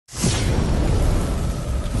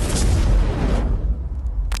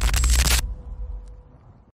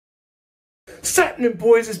What's happening,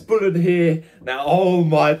 boys? It's Bullet here. Now, oh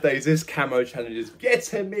my days, this camo challenge is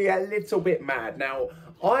getting me a little bit mad. Now,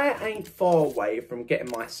 I ain't far away from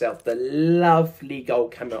getting myself the lovely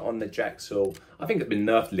gold camo on the Jacksaw. I think it's been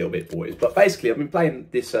nerfed a little bit, boys. But basically, I've been playing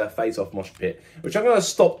this face-off mosh pit, which I'm going to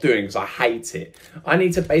stop doing because I hate it. I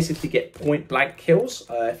need to basically get point-blank kills.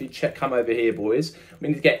 If you come over here, boys, we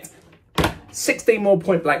need to get 16 more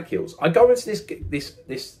point-blank kills. I go into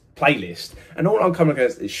this playlist, and all I'm coming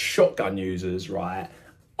against is shotgun users, right?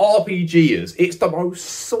 RPGers. It's the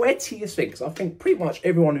most sweatiest thing, because I think pretty much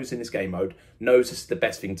everyone who's in this game mode knows this is the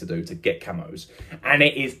best thing to do to get camos. And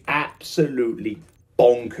it is absolutely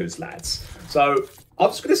bonkers, lads. So I'm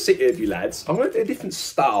just going to sit here with you, lads. I'm going to do a different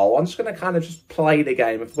style. I'm just going to kind of just play the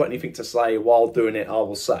game. If I've got anything to say while doing it, I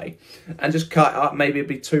will say. And just cut up. Maybe it'll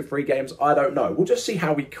be 2-3 games. I don't know. We'll just see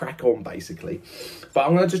how we crack on, basically. But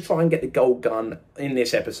I'm going to just try and get the gold gun in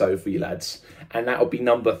this episode for you, lads. And that'll be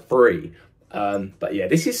number 3. But yeah,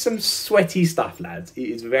 this is some sweaty stuff, lads. It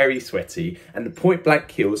is very sweaty. And the point-blank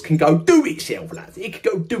kills can go do itself, lads. It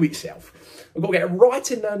can go do itself. We've got to get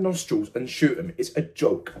right in their nostrils and shoot them. It's a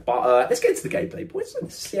joke. But let's get into the gameplay, boys.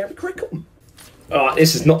 Let's see how we crack on. Alright,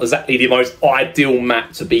 this is not exactly the most ideal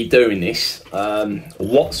map to be doing this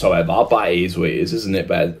whatsoever. But it is what it is, isn't it,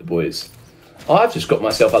 bad boys? I've just got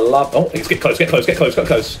myself a love... Oh, let's get close, get close, get close, get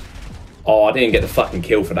close. Oh, I didn't get the fucking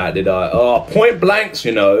kill for that, did I? Oh, point blanks,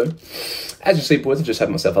 you know. As you see, boys, I've just had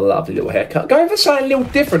myself a lovely little haircut. Going for something a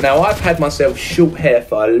little different now. I've had myself short hair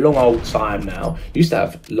for a long old time now. Used to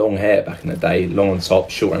have long hair back in the day, long on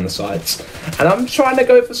top, short on the sides. And I'm trying to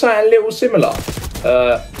go for something a little similar.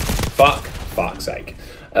 Fuck's sake.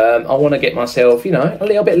 I want to get myself, you know, a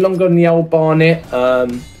little bit longer on the old barnet.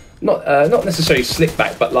 Not necessarily slick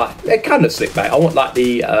back, but like, they're kind of slick back. I want like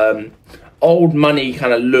the old money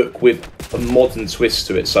kind of look with a modern twist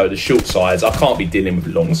to it. So the short sides, I can't be dealing with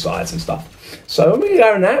long sides and stuff. So we're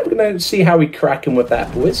going out. We're going to see how we cracking with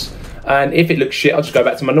that, boys. And if it looks shit, I'll just go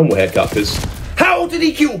back to my normal haircut, because how did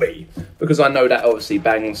he kill me? Because I know that obviously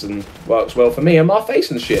bangs and works well for me and my face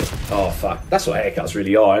and shit. Oh, fuck. That's what haircuts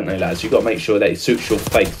really are, aren't they, lads? You've got to make sure that it suits your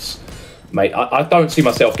face. Mate, I don't see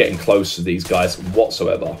myself getting close to these guys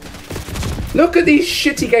whatsoever. Look at these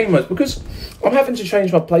shitty game modes, because I'm having to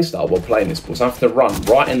change my playstyle while playing this, because I have to run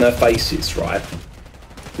right in their faces, right?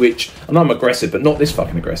 Which, I know I'm aggressive, but not this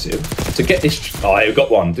fucking aggressive. To get this... Oh, we got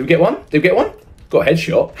one. Did we get one? Did we get one? Got a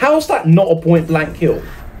headshot. How's that not a point-blank kill?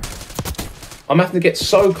 I'm having to get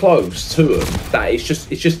so close to them that it's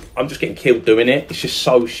just... I'm just getting killed doing it. It's just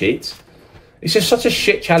so shit. It's just such a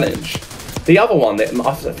shit challenge. The other one,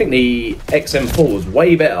 I think the XM4 was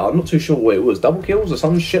way better. I'm not too sure what it was. Double kills or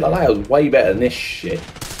some shit like that. It was way better than this shit.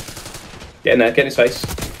 Get in there. Get in his face.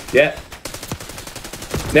 Yeah.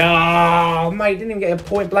 No, mate, didn't even get a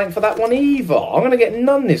point blank for that one either. I'm going to get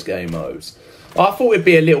none this game modes. I thought it'd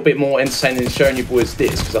be a little bit more entertaining showing you boys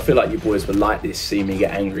this, because I feel like you boys would like this, see me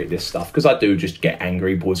get angry at this stuff. Because I do just get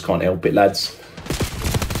angry. Boys can't help it, lads.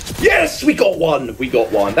 Yes, we got one. We got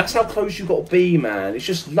one. That's how close you got to be, man. It's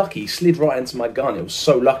just lucky. Slid right into my gun. It was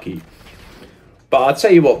so lucky. But I'll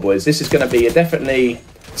tell you what, boys. This is going to be definitely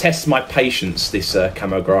test my patience, this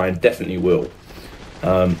camo grind. Definitely will.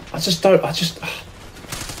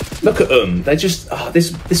 Look at them. They're just...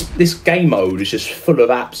 this game mode is just full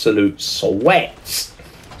of absolute sweat.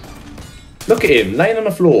 Look at him, laying on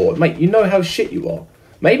the floor. Mate, you know how shit you are.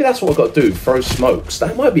 Maybe that's what I've got to do. Throw smokes.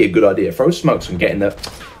 That might be a good idea. Throw smokes and get in the...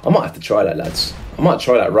 I might have to try that, lads. I might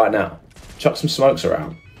try that right now. Chuck some smokes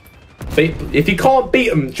around. If you can't beat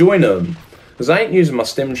them, join them. Because I ain't using my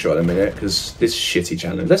stim shot in a minute, because this shitty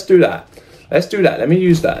challenge. Let's do that. Let's do that. Let me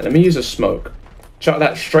use that. Let me use a smoke. Chuck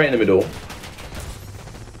that straight in the middle.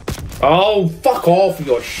 Oh, fuck off with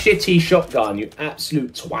your shitty shotgun, you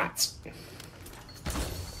absolute twat.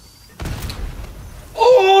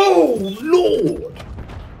 Oh, Lord.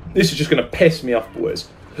 This is just going to piss me off, boys.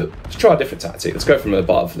 Let's try a different tactic. Let's go from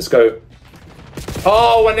above. Let's go.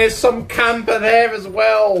 Oh, and there's some camper there as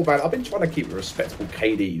well, man. I've been trying to keep a respectable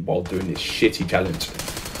KD while doing this shitty challenge.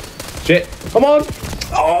 Shit. Come on.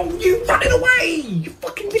 Oh, you running away. You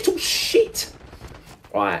fucking little shit.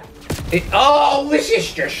 Right. Oh, this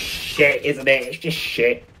is just shit, isn't it? It's just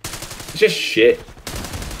shit. It's just shit.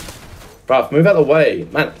 Bruv, move out of the way.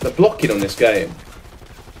 Man, the blocking on this game.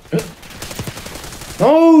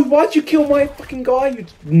 Oh, why'd you kill my fucking guy, you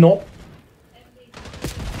knob?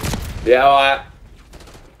 Yeah, alright.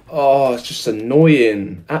 Oh, it's just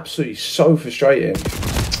annoying. Absolutely so frustrating.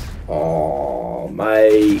 Oh,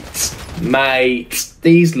 mate. Mate.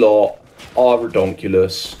 These lot are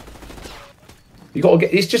redonkulous. You gotta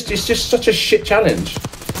get... It's just such a shit challenge.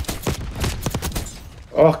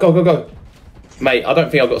 Oh, go, go, go. Mate, I don't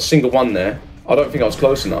think I've got a single one there. I don't think I was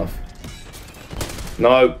close enough.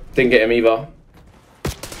 No, didn't get him either.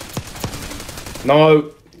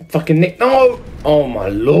 No, fucking Nick, no! Oh my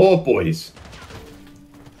lord, boys.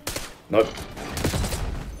 Nope.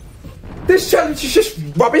 This challenge is just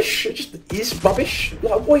rubbish. It just is rubbish.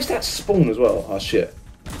 Like, what is that spawn as well? Oh shit.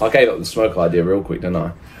 I gave up the smoke idea real quick, didn't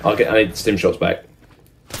I? I need stim shots back.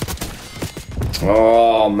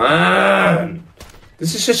 Oh man.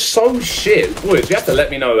 This is just so shit. Boys, you have to let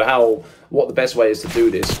me know what the best way is to do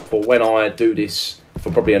this for when I do this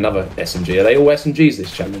for probably another SMG. Are they all SMGs,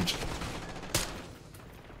 this challenge?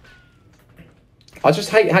 I just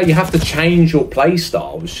hate how you have to change your play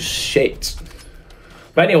style. It's just shit.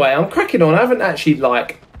 But anyway, I'm cracking on. I haven't actually,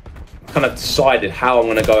 like, kind of decided how I'm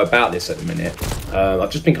going to go about this at the minute.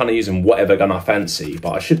 I've just been kind of using whatever gun I fancy,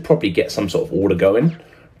 but I should probably get some sort of order going.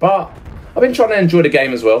 But I've been trying to enjoy the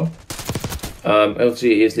game as well. LG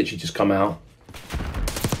is literally just come out.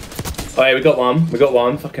 Oh yeah, we got one. We got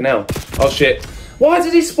one. Fucking hell. Oh shit. Why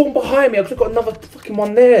did he spawn behind me? I could have got another fucking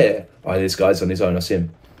one there. Oh, this guy's on his own. I see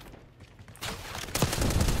him.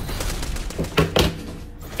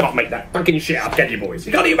 Can't make that fucking shit up, can you, boys?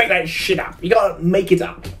 You can't even make that shit up. You gotta make it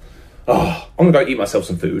up. Oh, I'm gonna go eat myself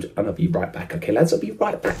some food and I'll be right back. Okay, lads, I'll be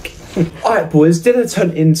right back. Alright, boys, dinner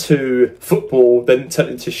turned into football, then turned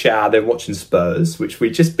into shower, then watching Spurs, which we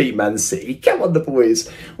just beat Man City. Come on, the boys.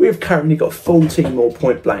 We've currently got 14 more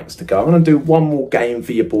point blanks to go. I'm gonna do one more game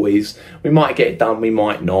for you boys. We might get it done, we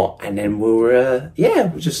might not, and then we'll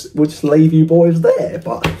we'll just leave you boys there.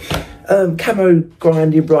 But camo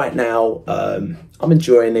grinding right now. I'm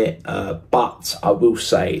enjoying it, but I will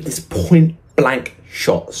say this point blank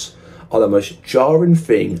shots are the most jarring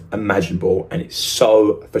thing imaginable, and it's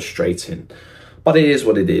so frustrating. But it is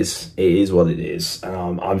what it is. It is what it is.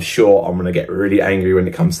 I'm sure I'm going to get really angry when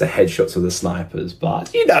it comes to headshots of the snipers,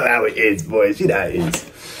 but you know how it is, boys. You know how it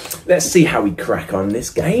is. Let's see how we crack on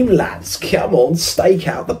this game, lads. Come on, stake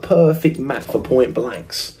out the perfect map for point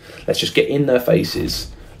blanks. Let's just get in their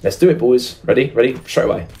faces. Let's do it, boys. Ready? Ready? Straight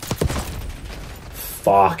away.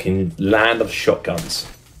 Fucking land of shotguns.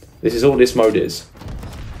 This is all this mode is.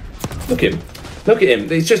 Look at him. Look at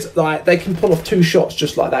him. It's just like they can pull off 2 shots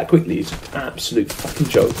just like that quickly. It's an absolute fucking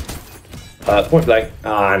joke. Point blank.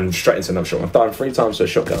 And straight into another shotgun. I've died 3 times to a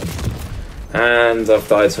shotgun. And I've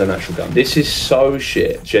died to an actual gun. This is so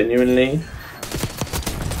shit. Genuinely.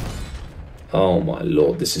 Oh my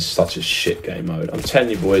lord. This is such a shit game mode. I'm telling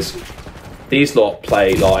you, boys. These lot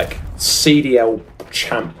play like CDL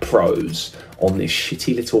champ pros on this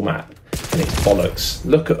shitty little map, and it's bollocks.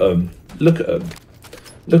 Look at them. Look at them.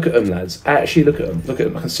 Look at them, lads. Actually, look at them. Look at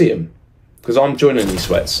them. I can see them because I'm joining these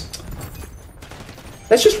sweats.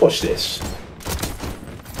 Let's just watch this.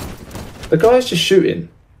 The guy's just shooting.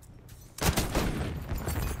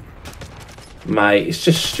 Mate, it's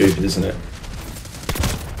just stupid, isn't it?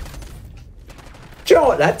 Do you know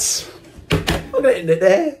what, lads? I'm gonna end it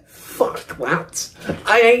there. Fuck that.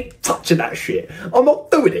 I ain't touching that shit. I'm not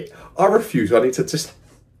doing it. I refuse. I need to just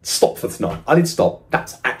stop for tonight. I need to stop.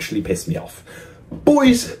 That's actually pissed me off.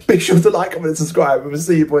 Boys, be sure to like, comment, and subscribe. And we'll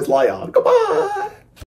see you boys later. Goodbye.